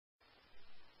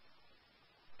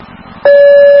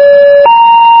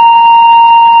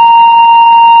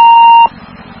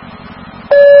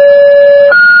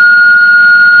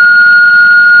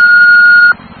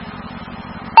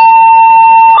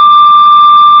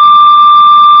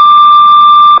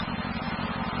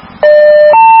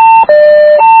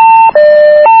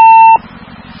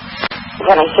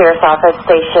Sheriff's Office,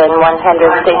 Station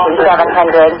 100, Station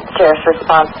 700, Sheriff's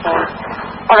Response Team.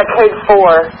 On a code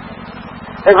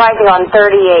 4, advising on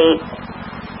 38,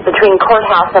 between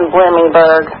Courthouse and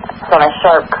Bloomingburg. It's on a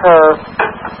sharp curve.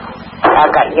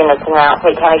 I've got units in route.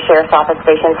 Fayette County Sheriff's Office,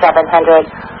 Station 700,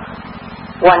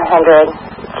 100,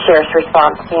 Sheriff's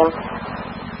Response Team.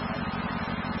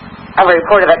 I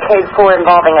reported a code 4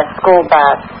 involving a school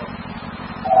bus.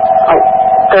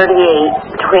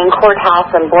 38, between Courthouse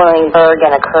and Bloomingburg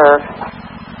and a curve.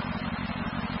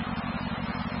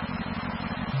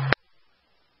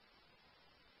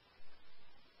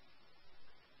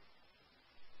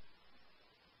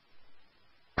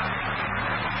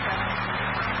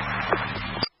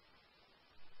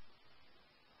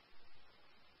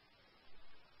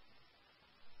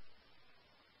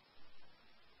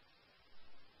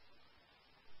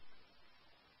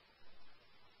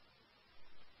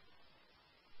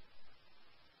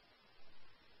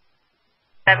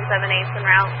 Seven 7/8 en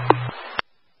route.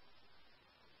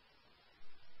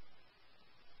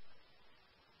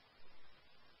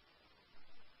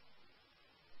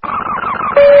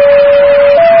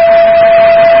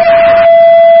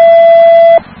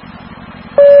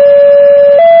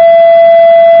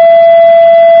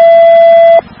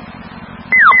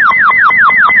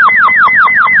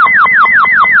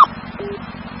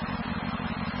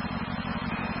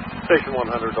 Station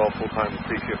 100, all full-time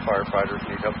CCF firefighters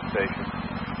need help station.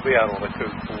 Be out on the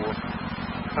code 4.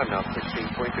 I'm now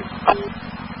 1622. Go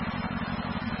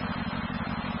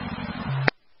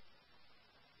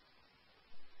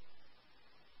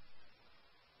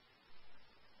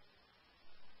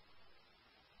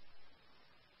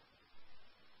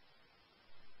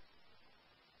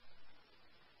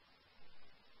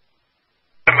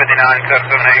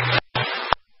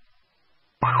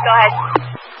ahead.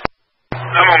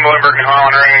 I'm on Bloomingburg and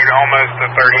Holland Road, almost to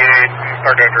 38,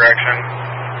 start that direction,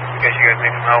 in case you guys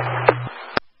need some help.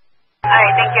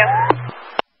 Alright, thank you.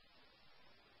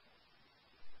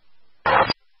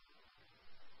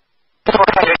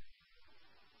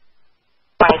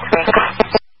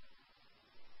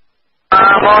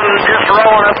 I'm just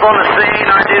rolling up on the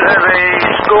scene. I do have a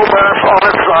school bus on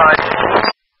its side.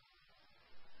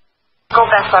 School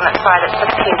bus on its side at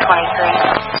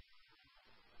 1623.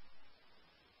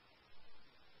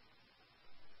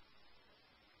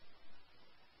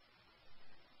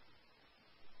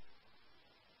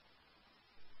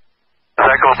 Is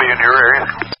that going to be in your area?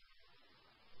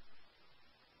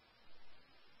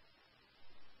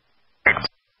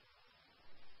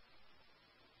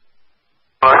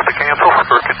 To cancel or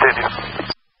continue?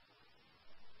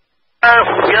 Go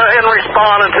ahead and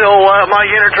respond until my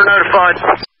units are notified.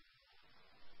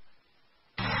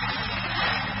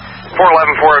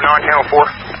 411, 409, channel 4.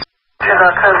 To the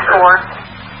code 4.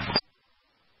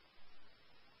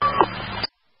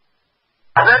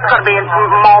 There's going to be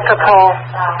multiple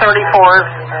 34s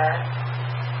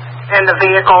in the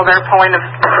vehicle. They're pulling the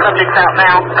subjects out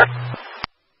now.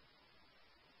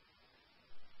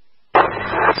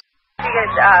 You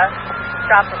guys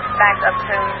stop back up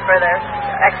soon for the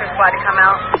extra squad to come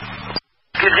out.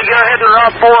 Could you go ahead and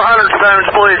drop 400 stones,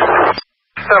 please?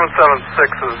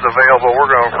 776 is available.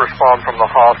 We're going to respond from the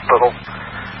hospital.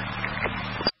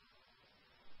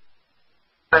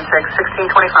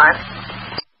 1625.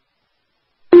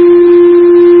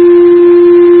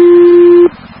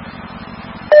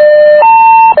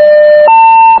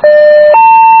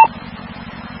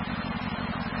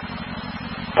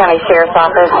 County Sheriff's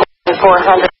Office,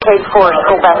 400, code 4,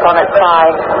 school bus on its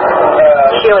side.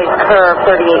 Shealy's Curve,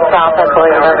 38 South, I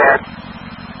believe.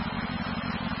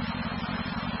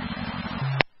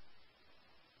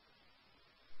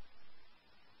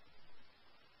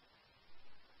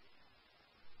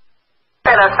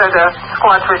 So the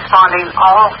squad's responding.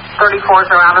 All 34s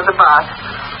are out of the bus.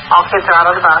 All kids are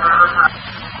out of the bus.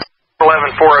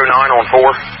 11, 409 on 4.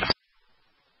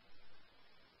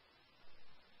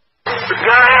 Go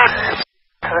ahead.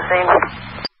 To the scene.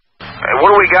 Hey,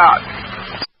 what do we got?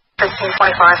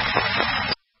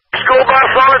 1625. School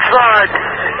bus on its side.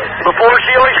 Before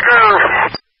Shealy's Grove.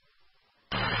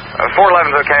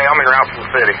 411's okay. I'm en route from the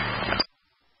city.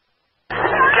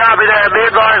 Copy that. Be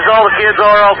advised all the kids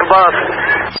are off the bus.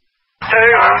 2.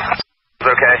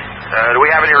 Okay. Do we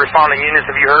have any responding units?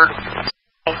 Have you heard?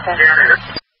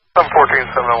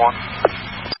 714, 701.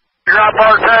 You're not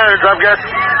parked tones. I've got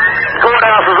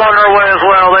courthouses on their way as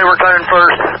well. They were toned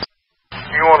first.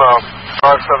 You want to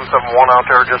 5771 out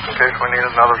there just in case we need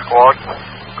another squad?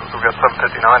 Because we've got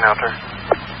 759 out there.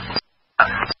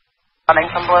 Coming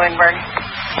from Bloomingburg.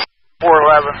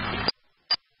 411.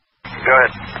 Go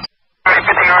ahead.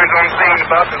 59's on scene. The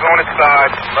bus is on its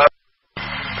side.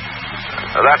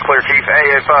 That's clear, Chief. Hey,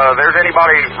 if there's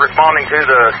anybody responding to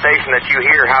the station that you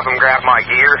hear, have them grab my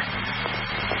gear.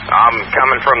 I'm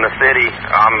coming from the city.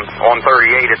 I'm on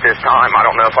 38 at this time. I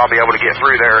don't know if I'll be able to get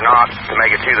through there or not to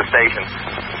make it to the station.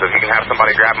 So if you can have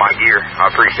somebody grab my gear, I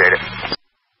appreciate it.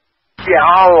 Yeah,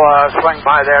 I'll swing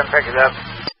by there and pick it up.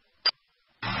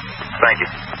 Thank you.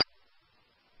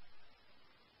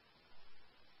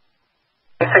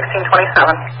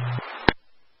 1627.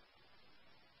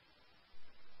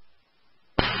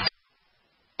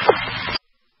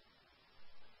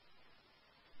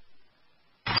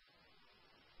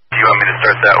 Do you want me to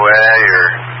start that way, or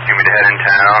do you want me to head in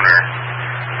town, or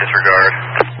disregard?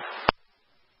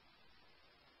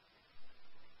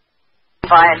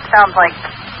 Fine. Sounds like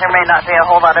there may not be a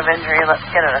whole lot of injury. Let's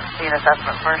get a scene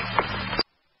assessment first.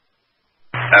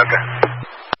 Okay.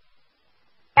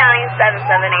 County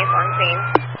 778 on scene.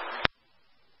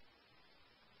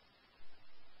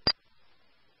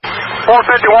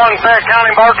 451, Fayette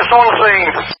County, Marcus on the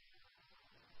scene.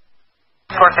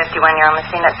 451, you're on the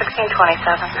scene at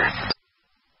 1627.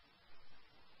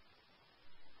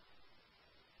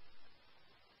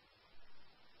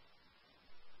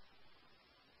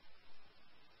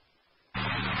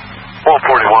 $141,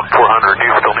 400, do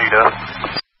you still need us?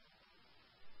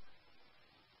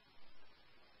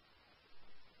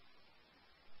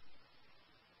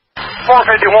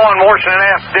 $451, Washington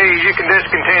FD, you can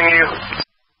discontinue.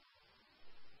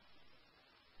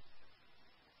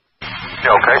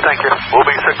 Okay, thank you. We'll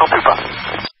be signal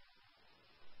 25.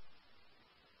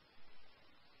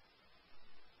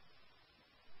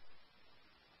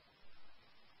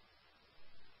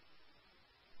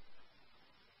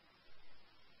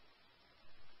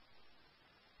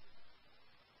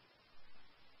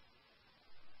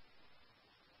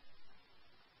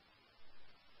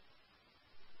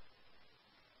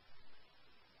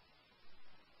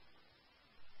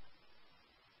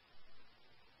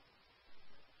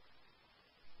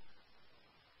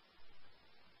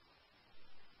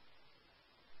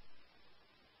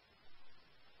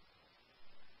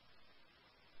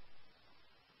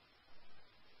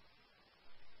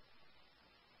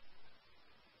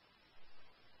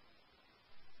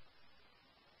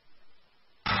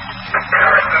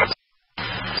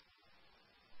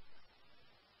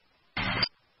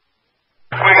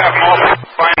 We got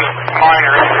multiple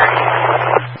minor injuries.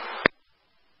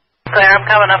 Clear, I'm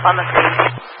coming up on the scene.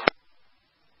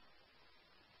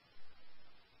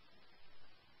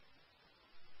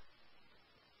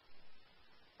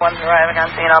 One's arriving on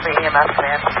scene, I'll be EMS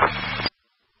man.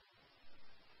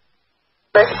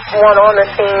 One on the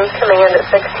scene, command at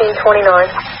 1629.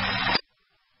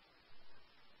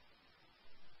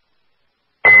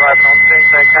 Arriving on scene,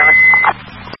 Fayette County.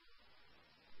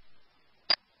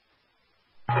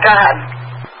 Go ahead.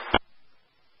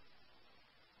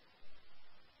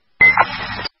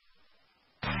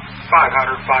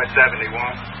 571.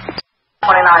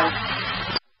 29.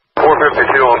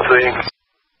 452 on scene.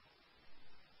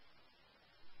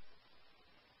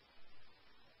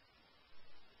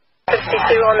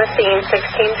 62 on the scene,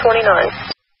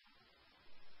 1629.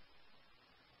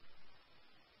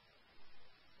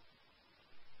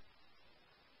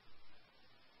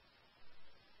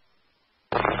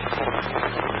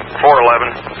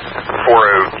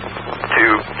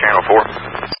 Channel 4.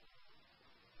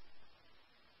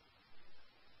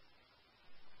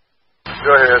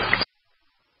 Go ahead.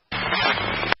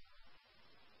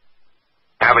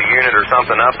 Have a unit or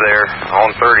something up there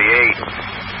on 38.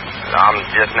 I'm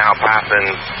just now passing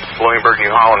Bloomingburg,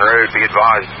 New Holland Road. Be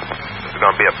advised, there's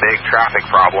going to be a big traffic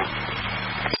problem.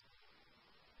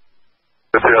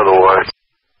 It's the other way.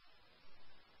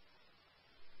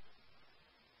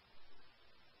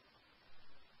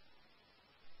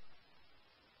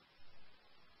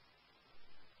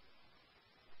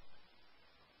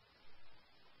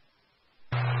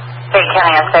 Fayette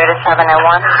County on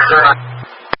 3701. Sure.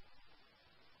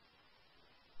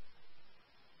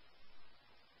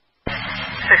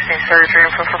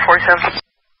 1633 for 47.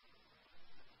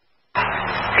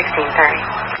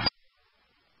 1630.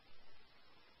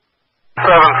 7-6,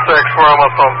 we're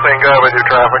almost on scene. Go ahead with your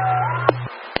traffic.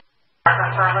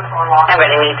 I'm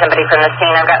going to need somebody from the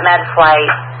scene. I've got med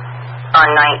flight on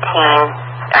 19.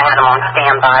 I had them on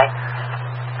standby.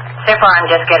 So far, I'm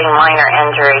just getting minor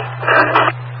injury.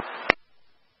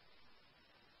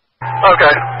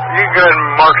 Okay. You can go ahead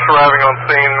and mark arriving on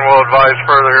scene. We'll advise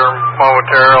further here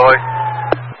momentarily.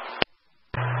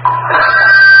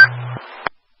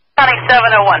 County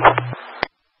 701.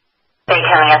 Fayette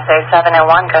County SA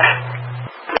 701. Go.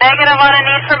 Negative on a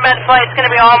need for med flight. It's going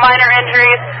to be all minor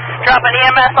injuries. Drop an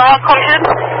EMS all caution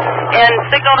and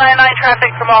signal 99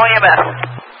 traffic from all EMS.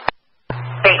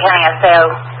 Fayette County SO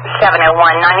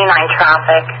 701, 99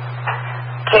 traffic,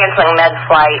 canceling med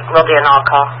flight. We'll do an all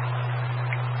call.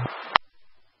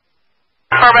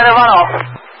 Affirmative on all.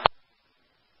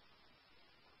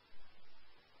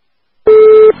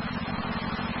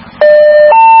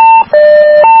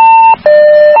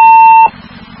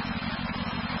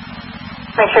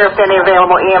 Make sure if any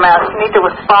available EMS, you need to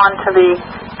respond to the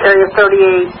area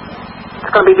 38.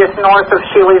 It's going to be just north of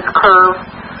Sheely's Curve.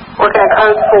 Working at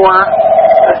code 4.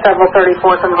 There's several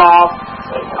 34s involved.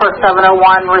 For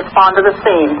 701, respond to the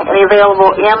scene. Any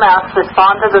available EMS,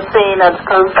 respond to the scene. That's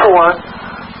code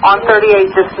 4. On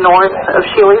 38, just north of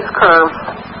Sheely's Curve.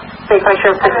 State County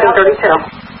Sheriff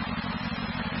 1632.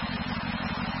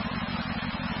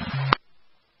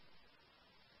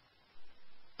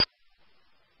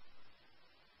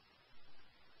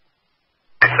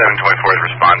 724 is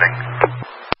responding.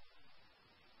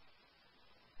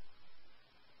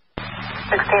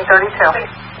 1632.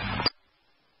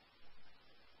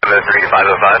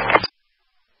 3505.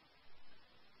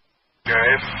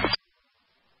 Okay.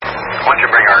 Why don't you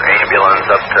bring our ambulance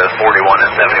up to 41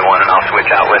 and 71 and I'll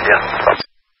switch out with you.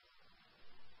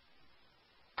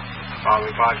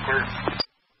 505 clear.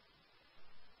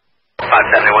 571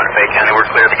 in Fayette County, we're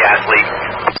clear of the gas leak.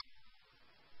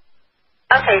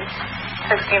 Okay,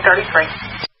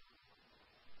 1633.